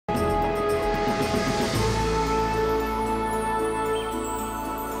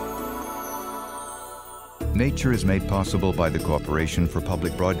Nature is made possible by the Corporation for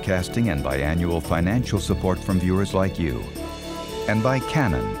Public Broadcasting and by annual financial support from viewers like you. And by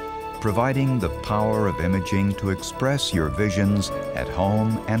Canon, providing the power of imaging to express your visions at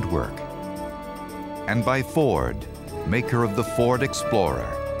home and work. And by Ford, maker of the Ford Explorer.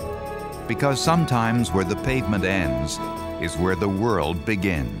 Because sometimes where the pavement ends is where the world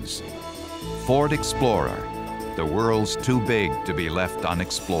begins. Ford Explorer, the world's too big to be left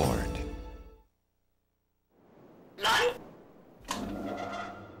unexplored. Light.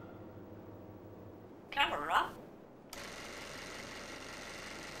 Camera.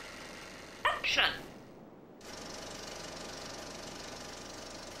 Action.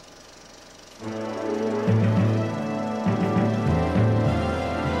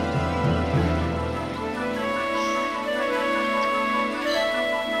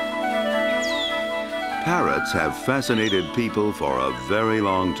 Parrots have fascinated people for a very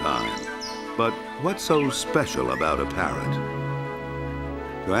long time. But what's so special about a parrot?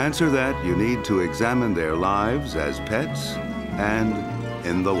 To answer that, you need to examine their lives as pets and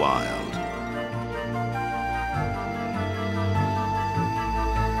in the wild.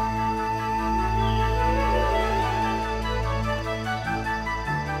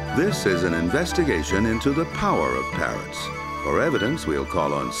 This is an investigation into the power of parrots. For evidence, we'll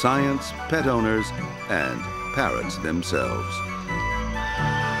call on science, pet owners, and parrots themselves.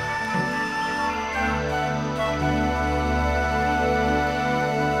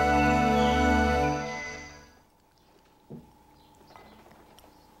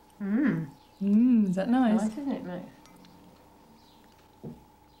 Is that nice? Nice, isn't it, mate?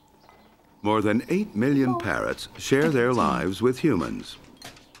 More than 8 million parrots share their lives with humans.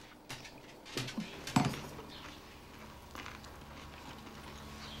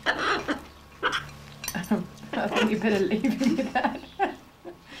 I think you better leave him with that.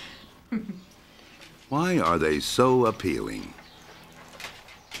 Why are they so appealing?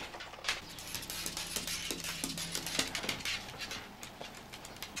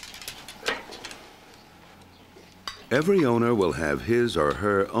 Every owner will have his or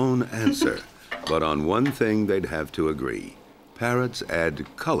her own answer, but on one thing they'd have to agree. Parrots add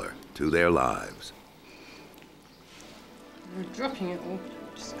color to their lives. You're dropping it all.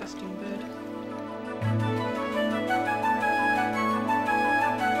 Disgusting bird.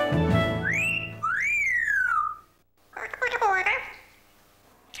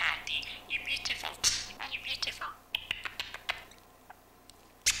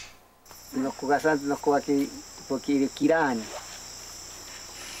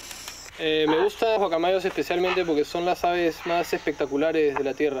 Me gustan los guacamayos especialmente porque son las aves más espectaculares de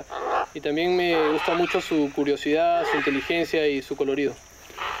la tierra. Y también me gusta mucho su curiosidad, su inteligencia y su colorido.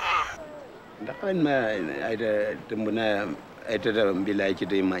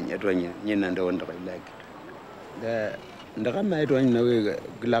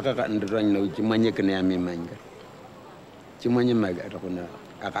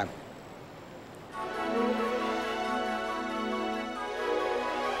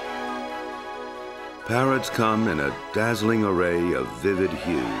 Parrots come in a dazzling array of vivid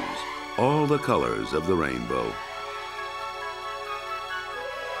hues, all the colors of the rainbow.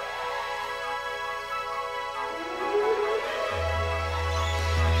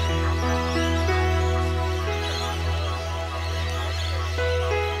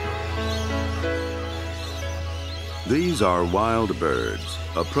 These are wild birds,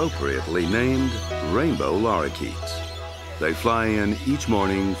 appropriately named rainbow lorikeets. They fly in each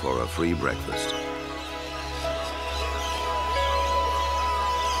morning for a free breakfast.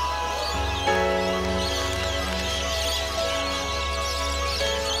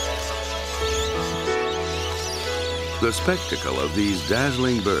 The spectacle of these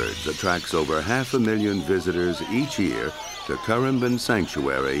dazzling birds attracts over 500,000 visitors each year to Currumbin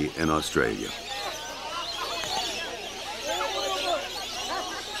Sanctuary in Australia.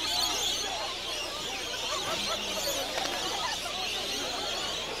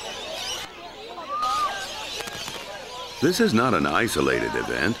 This is not an isolated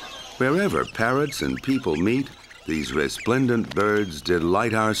event. Wherever parrots and people meet, these resplendent birds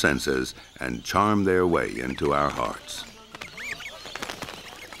delight our senses and charm their way into our hearts.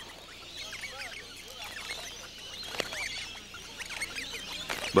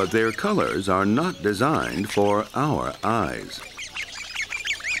 But their colors are not designed for our eyes.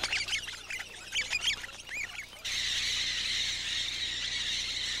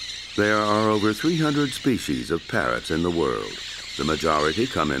 There are over 300 species of parrots in the world. The majority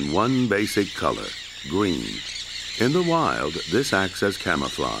come in one basic color, green. In the wild, this acts as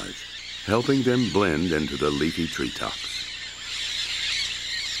camouflage, helping them blend into the leafy treetops.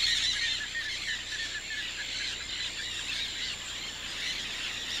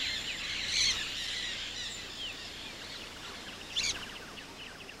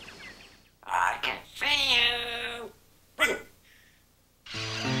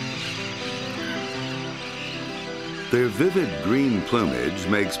 Their vivid green plumage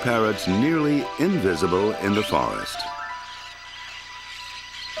makes parrots nearly invisible in the forest.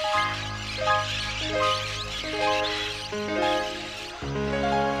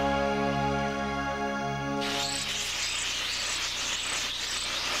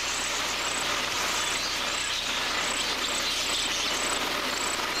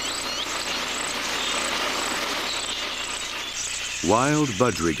 Wild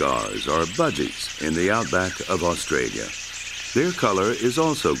budgerigars, or budgies, in the outback of Australia. Their color is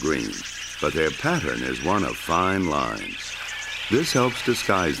also green, but their pattern is one of fine lines. This helps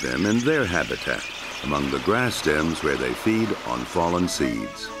disguise them in their habitat, among the grass stems where they feed on fallen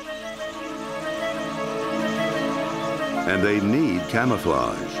seeds. And they need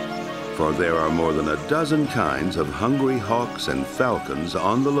camouflage, for there are more than a dozen kinds of hungry hawks and falcons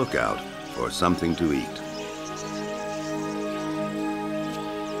on the lookout for something to eat.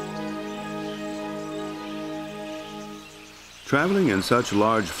 Traveling in such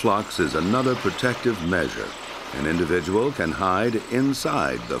large flocks is another protective measure. An individual can hide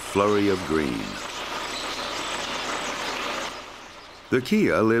inside the flurry of green. The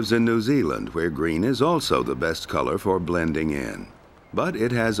kea lives in New Zealand, where green is also the best color for blending in. But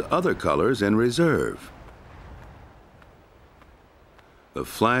it has other colors in reserve. The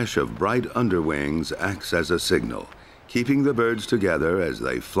flash of bright underwings acts as a signal, keeping the birds together as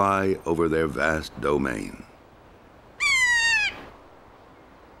they fly over their vast domain.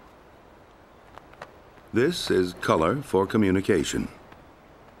 This is color for communication.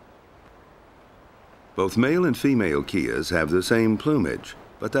 Both male and female keas have the same plumage,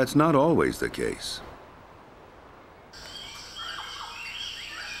 but that's not always the case.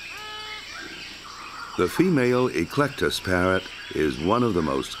 The female eclectus parrot is one of the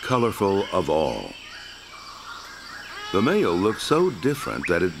most colorful of all. The male looks so different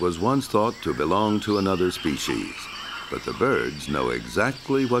that it was once thought to belong to another species, but the birds know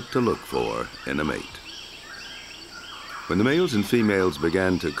exactly what to look for in a mate. When the males and females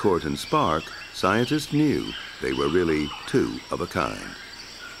began to court and spark, scientists knew they were really two of a kind.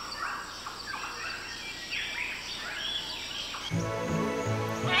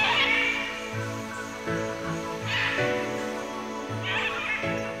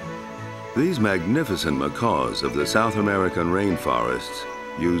 These magnificent macaws of the South American rainforests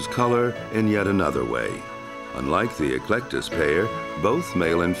use color in yet another way. Unlike the eclectus pair, both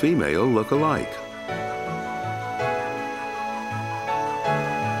male and female look alike.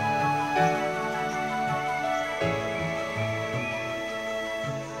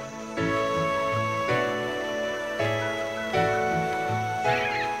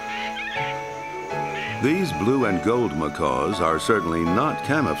 These blue and gold macaws are certainly not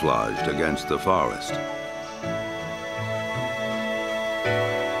camouflaged against the forest.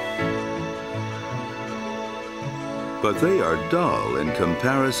 But they are dull in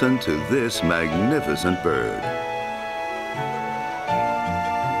comparison to this magnificent bird.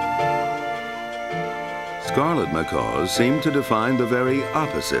 Scarlet macaws seem to define the very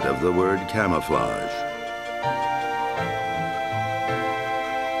opposite of the word camouflage.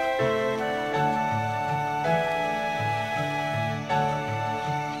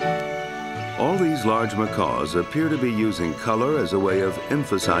 All these large macaws appear to be using color as a way of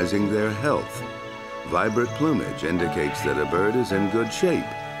emphasizing their health. Vibrant plumage indicates that a bird is in good shape,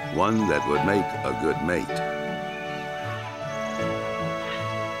 one that would make a good mate.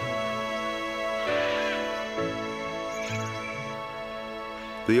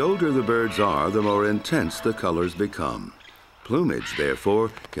 The older the birds are, the more intense the colors become. Plumage,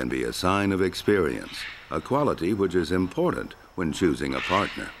 therefore, can be a sign of experience, a quality which is important when choosing a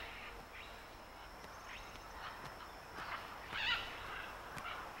partner.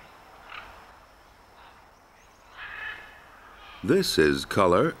 This is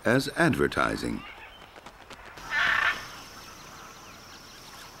color as advertising.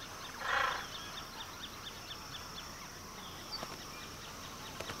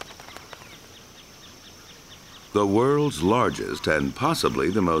 The world's largest and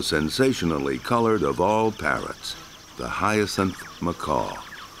possibly the most sensationally colored of all parrots, the hyacinth macaw.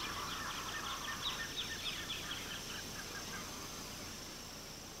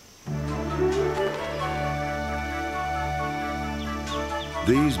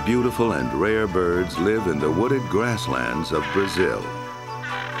 These beautiful and rare birds live in the wooded grasslands of Brazil.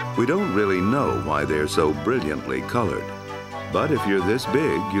 We don't really know why they're so brilliantly colored, but if you're this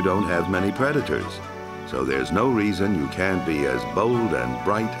big, you don't have many predators. So there's no reason you can't be as bold and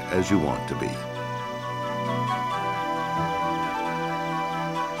bright as you want to be.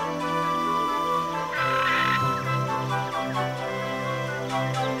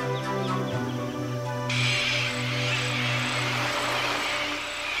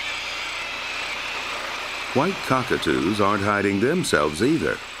 White cockatoos aren't hiding themselves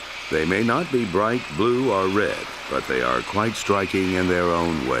either. They may not be bright blue or red, but they are quite striking in their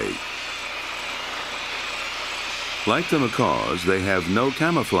own way. Like the macaws, they have no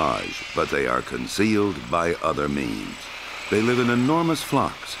camouflage, but they are concealed by other means. They live in enormous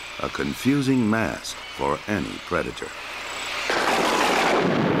flocks, a confusing mass for any predator.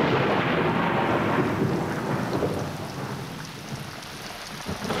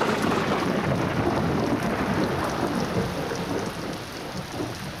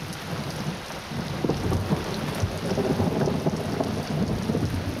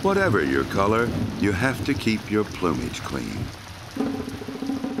 Whatever your color, you have to keep your plumage clean.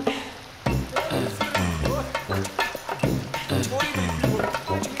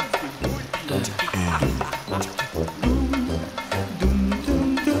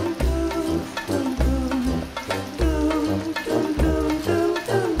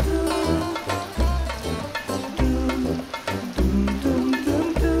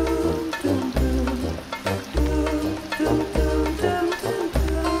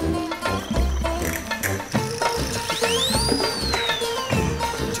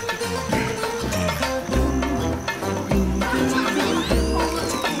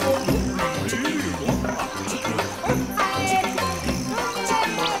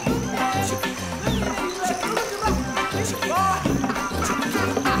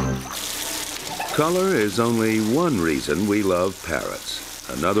 Color is only one reason we love parrots.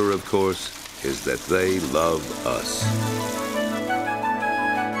 Another, of course, is that they love us.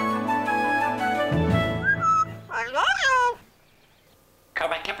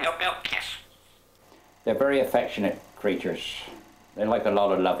 Come and give me a milk kiss. They're very affectionate creatures. They like a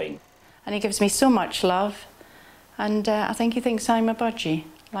lot of loving. And he gives me so much love, and I think he thinks I'm a budgie,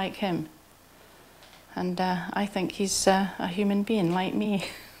 like him. And I think he's a human being like me.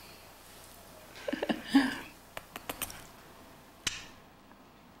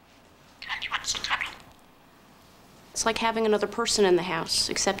 It's like having another person in the house,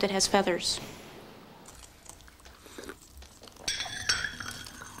 except it has feathers.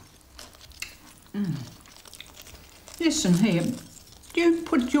 Listen here, you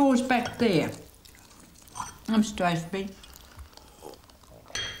put yours back there. I'm supposed to be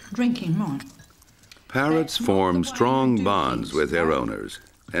drinking mine. Parrots form strong bonds with their owners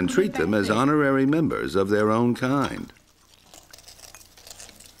and treat them as honorary members of their own kind.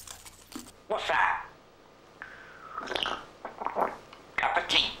 What's that? Cup of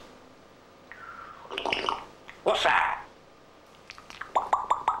tea. What's that?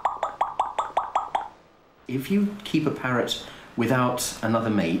 If you keep a parrot without another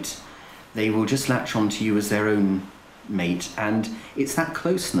mate, they will just latch onto you as their own mate, and it's that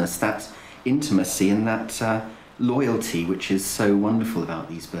closeness, that intimacy and that loyalty which is so wonderful about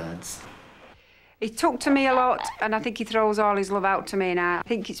these birds. He talked to me a lot, and I think he throws all his love out to me now. I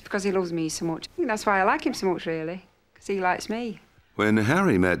think it's because he loves me so much. I think that's why I like him so much, really, because he likes me. When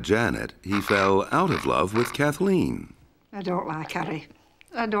Harry met Janet, he fell out of love with Kathleen. I don't like Harry.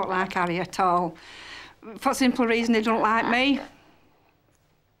 I don't like Harry at all. For simple reason, he don't like me.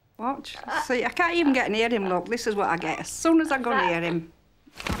 Watch. See, I can't even get near him, look. This is what I get as soon as I go near him.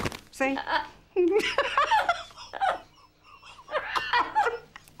 See?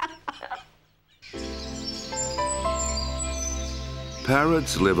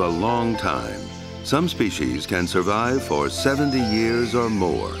 Parrots live a long time. Some species can survive for 70 years or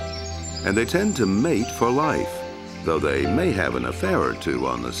more, and they tend to mate for life, though they may have an affair or two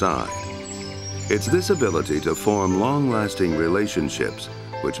on the side. It's this ability to form long-lasting relationships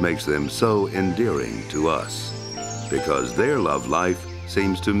which makes them so endearing to us, because their love life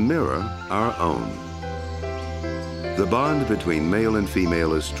seems to mirror our own. The bond between male and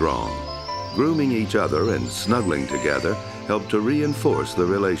female is strong. Grooming each other and snuggling together help to reinforce the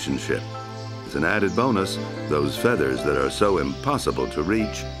relationship. As an added bonus, those feathers that are so impossible to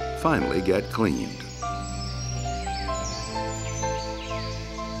reach finally get cleaned.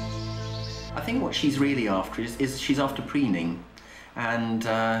 I think what she's really after is she's after preening. And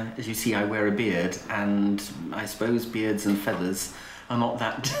as you see, I wear a beard, and I suppose beards and feathers are not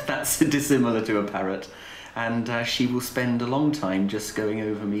that dissimilar to a parrot. And she will spend a long time just going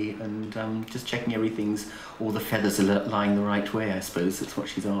over me and just checking all the feathers are lying the right way, I suppose. That's what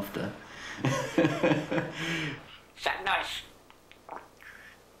she's after. Is that nice?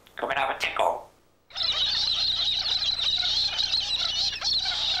 Come and have a tickle.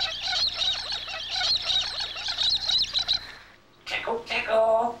 Tickle,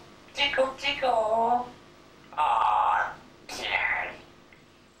 tickle, tickle, tickle. Aw, dear.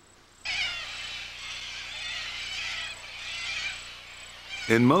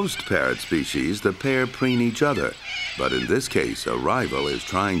 In most parrot species, the pair preen each other, but in this case, a rival is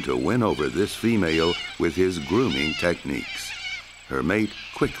trying to win over this female with his grooming techniques. Her mate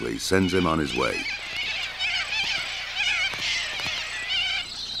quickly sends him on his way.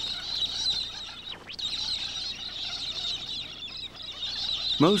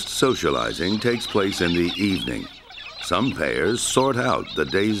 Most socializing takes place in the evening. Some pairs sort out the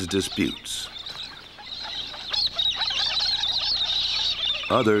day's disputes.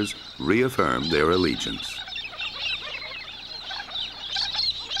 Others reaffirm their allegiance.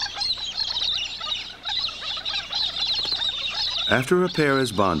 After a pair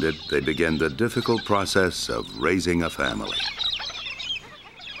is bonded, they begin the difficult process of raising a family.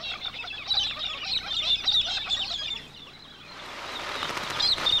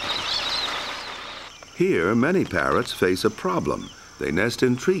 Here, many parrots face a problem. They nest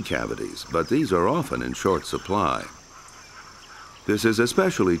in tree cavities, but these are often in short supply. This is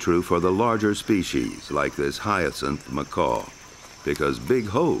especially true for the larger species, like this hyacinth macaw, because big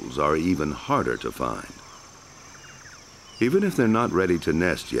holes are even harder to find. Even if they're not ready to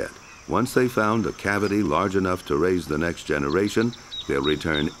nest yet, once they've found a cavity large enough to raise the next generation, they'll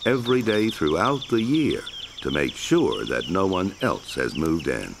return every day throughout the year to make sure that no one else has moved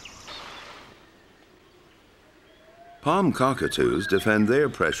in. Palm cockatoos defend their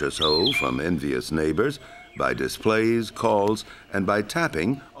precious hole from envious neighbors by displays, calls, and by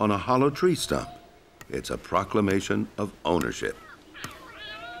tapping on a hollow tree stump. It's a proclamation of ownership.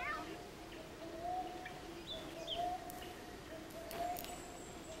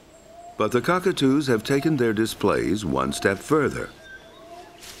 But the cockatoos have taken their displays one step further.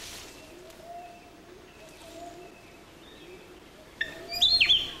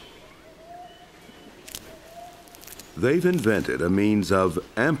 They've invented a means of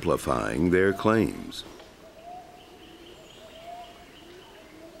amplifying their claims.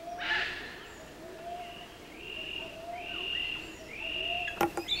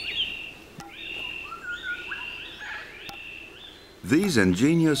 These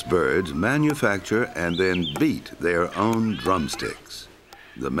ingenious birds manufacture and then beat their own drumsticks.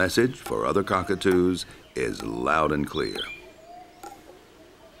 The message for other cockatoos is loud and clear.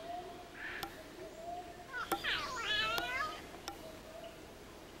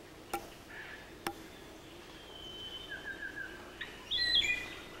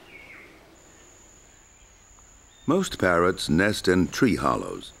 Most parrots nest in tree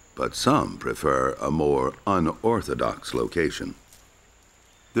hollows, but some prefer a more unorthodox location.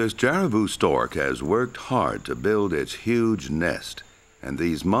 This Jaraboo stork has worked hard to build its huge nest, and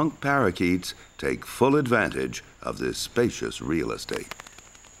these monk parakeets take full advantage of this spacious real estate.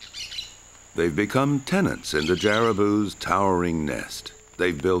 They've become tenants in the Jaraboo's towering nest.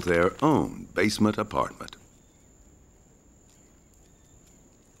 They've built their own basement apartment.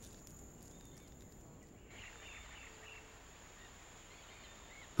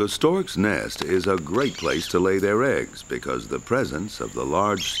 The stork's nest is a great place to lay their eggs because the presence of the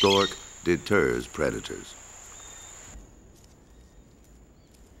large stork deters predators.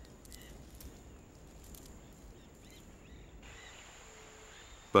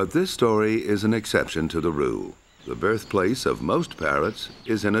 But this story is an exception to the rule. The birthplace of most parrots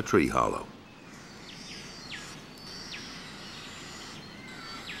is in a tree hollow.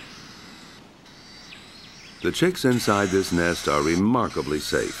 The chicks inside this nest are remarkably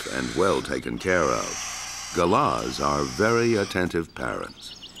safe and well taken care of. Galahs are very attentive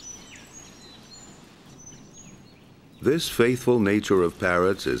parents. This faithful nature of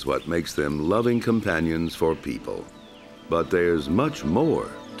parrots is what makes them loving companions for people. But there's much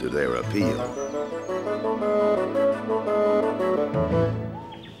more to their appeal.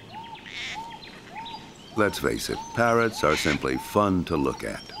 Let's face it, parrots are simply fun to look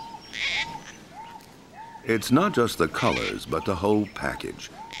at. It's not just the colors, but the whole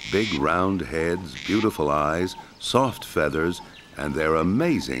package. Big round heads, beautiful eyes, soft feathers, and their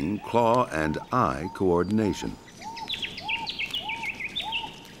amazing claw and eye coordination.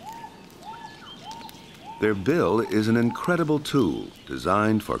 Their bill is an incredible tool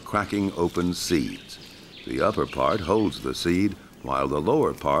designed for cracking open seeds. The upper part holds the seed, while the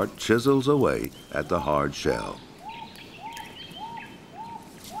lower part chisels away at the hard shell.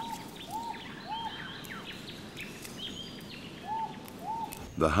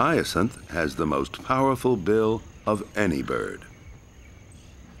 The hyacinth has the most powerful bill of any bird.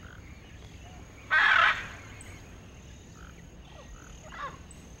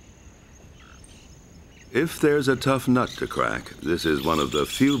 If there's a tough nut to crack, this is one of the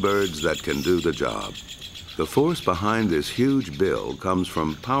few birds that can do the job. The force behind this huge bill comes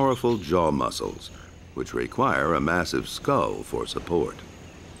from powerful jaw muscles, which require a massive skull for support.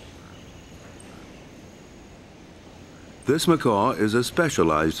 This macaw is a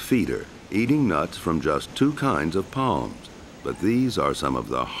specialized feeder, eating nuts from just 2 kinds of palms, but these are some of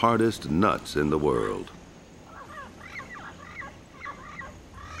the hardest nuts in the world.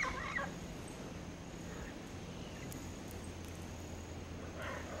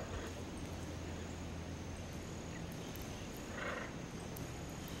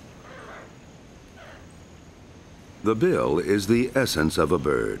 The bill is the essence of a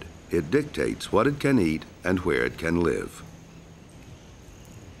bird. It dictates what it can eat and where it can live.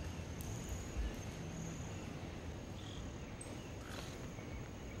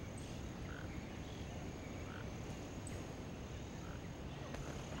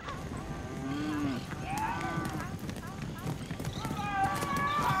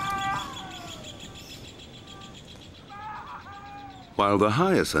 While the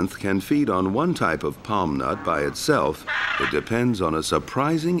hyacinth can feed on one type of palm nut by itself, it depends on a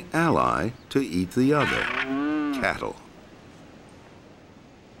surprising ally to eat the other, cattle.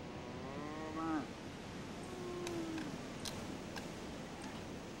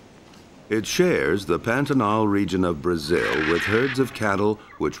 It shares the Pantanal region of Brazil with herds of cattle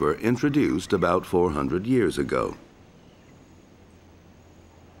which were introduced about 400 years ago.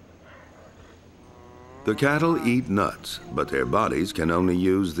 The cattle eat nuts, but their bodies can only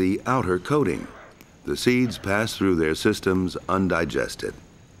use the outer coating. The seeds pass through their systems undigested.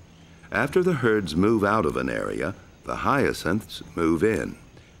 After the herds move out of an area, the hyacinths move in,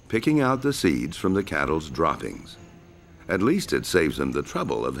 picking out the seeds from the cattle's droppings. At least it saves them the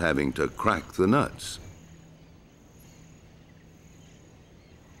trouble of having to crack the nuts.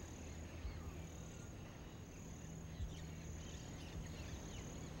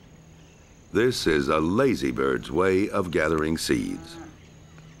 This is a lazy bird's way of gathering seeds.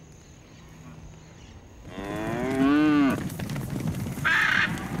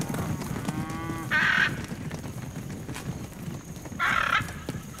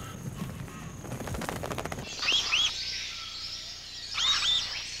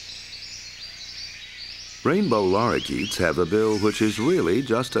 Rainbow lorikeets have a bill which is really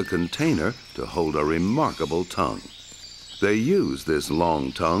just a container to hold a remarkable tongue. They use this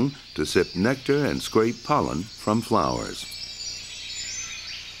long tongue to sip nectar and scrape pollen from flowers.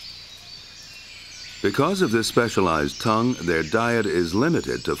 Because of this specialized tongue, their diet is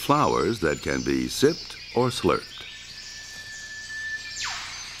limited to flowers that can be sipped or slurped.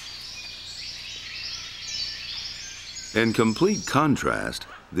 In complete contrast,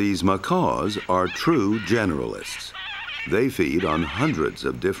 these macaws are true generalists. They feed on hundreds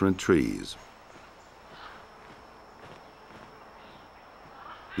of different trees.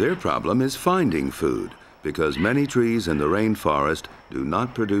 Their problem is finding food, because many trees in the rainforest do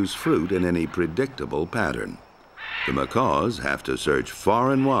not produce fruit in any predictable pattern. The macaws have to search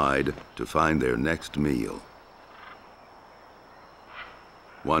far and wide to find their next meal.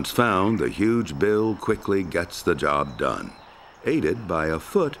 Once found, the huge bill quickly gets the job done, aided by a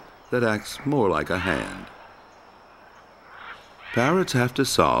foot that acts more like a hand. Parrots have to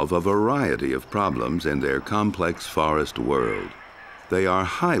solve a variety of problems in their complex forest world. They are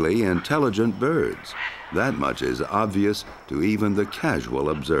highly intelligent birds. That much is obvious to even the casual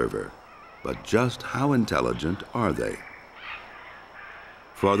observer. But just how intelligent are they?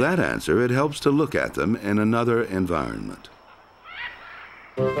 For that answer, it helps to look at them in another environment.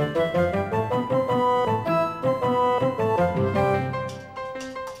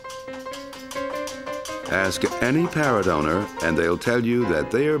 Ask any parrot owner, and they'll tell you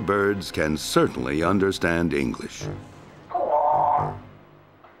that their birds can certainly understand English.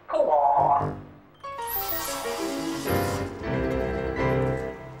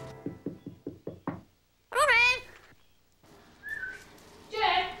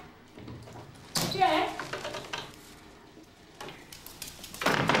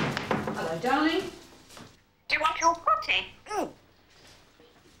 Hello, darling. Do you want your potty?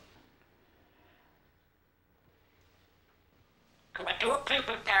 Come on, do a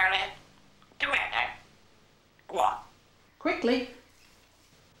poo-poo, darling. Do it then. Go on. Quickly.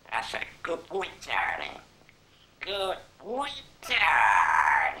 That's a good boy, darling. Good boy,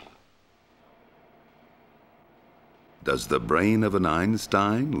 darling. Does the brain of an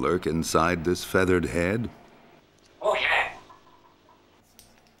Einstein lurk inside this feathered head? Oh, yeah.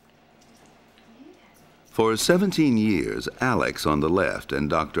 For 17 years, Alex on the left and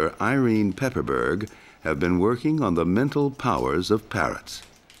Dr. Irene Pepperberg have been working on the mental powers of parrots.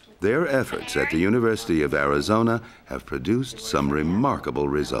 Their efforts at the University of Arizona have produced some remarkable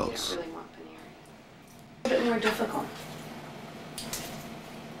results. A bit more difficult.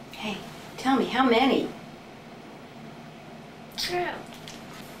 Hey, tell me, how many? 2.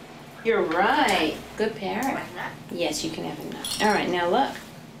 You're right. Good parrot. Yes, you can have a nut. All right, now look.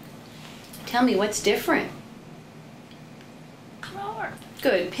 Tell me what's different. Color.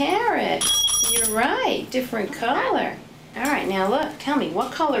 Good parrot. You're right, different color. All right, now look, tell me,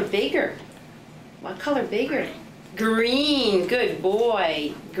 what color bigger? What color bigger? Green, good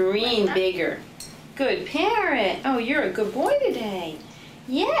boy. Green bigger. Good parrot. Oh, you're a good boy today.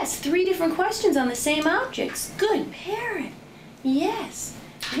 Yes, 3 different questions on the same objects. Good parrot. Yes,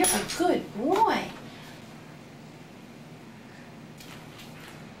 you're a good boy.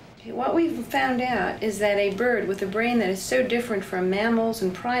 What we've found out is that a bird with a brain that is so different from mammals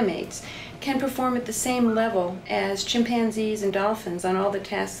and primates can perform at the same level as chimpanzees and dolphins on all the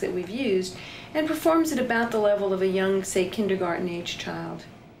tasks that we've used, and performs at about the level of a young, say, kindergarten-age child.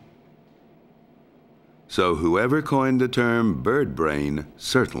 So whoever coined the term bird brain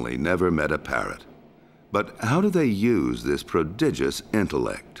certainly never met a parrot. But how do they use this prodigious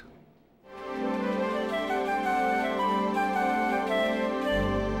intellect?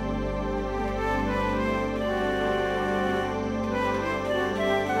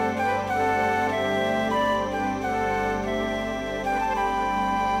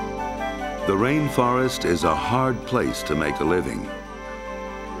 The rainforest is a hard place to make a living.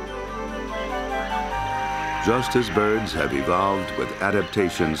 Just as birds have evolved with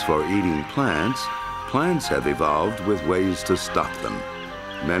adaptations for eating plants, plants have evolved with ways to stop them.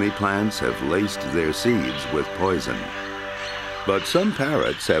 Many plants have laced their seeds with poison. But some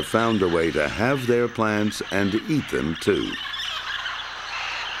parrots have found a way to have their plants and eat them too.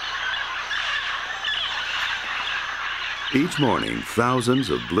 Each morning, thousands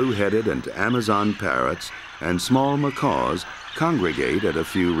of blue-headed and Amazon parrots and small macaws congregate at a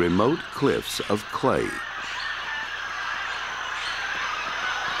few remote cliffs of clay.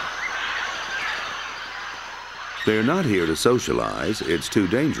 They're not here to socialize. It's too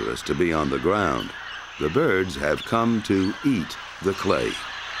dangerous to be on the ground. The birds have come to eat the clay.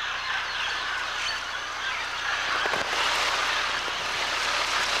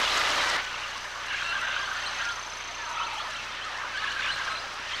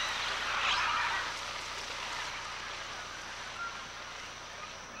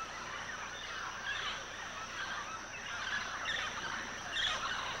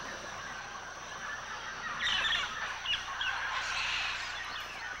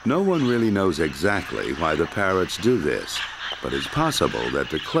 No one really knows exactly why the parrots do this, but it's possible that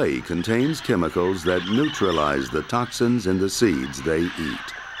the clay contains chemicals that neutralize the toxins in the seeds they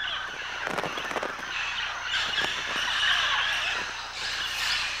eat.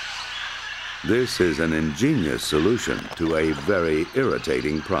 This is an ingenious solution to a very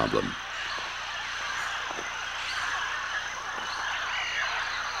irritating problem.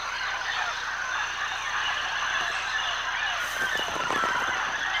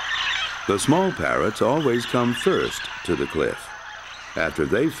 The small parrots always come first to the cliff. After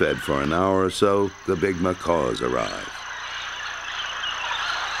they've fed for an hour or so, the big macaws arrive.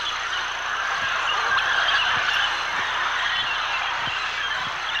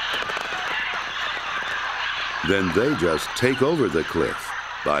 Then they just take over the cliff,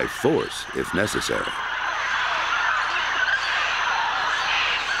 by force if necessary.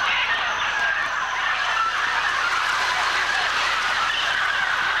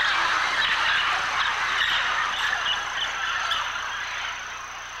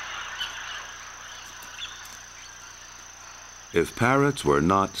 If parrots were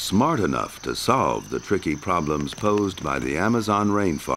not smart enough to solve the tricky problems posed by the Amazon rainforest,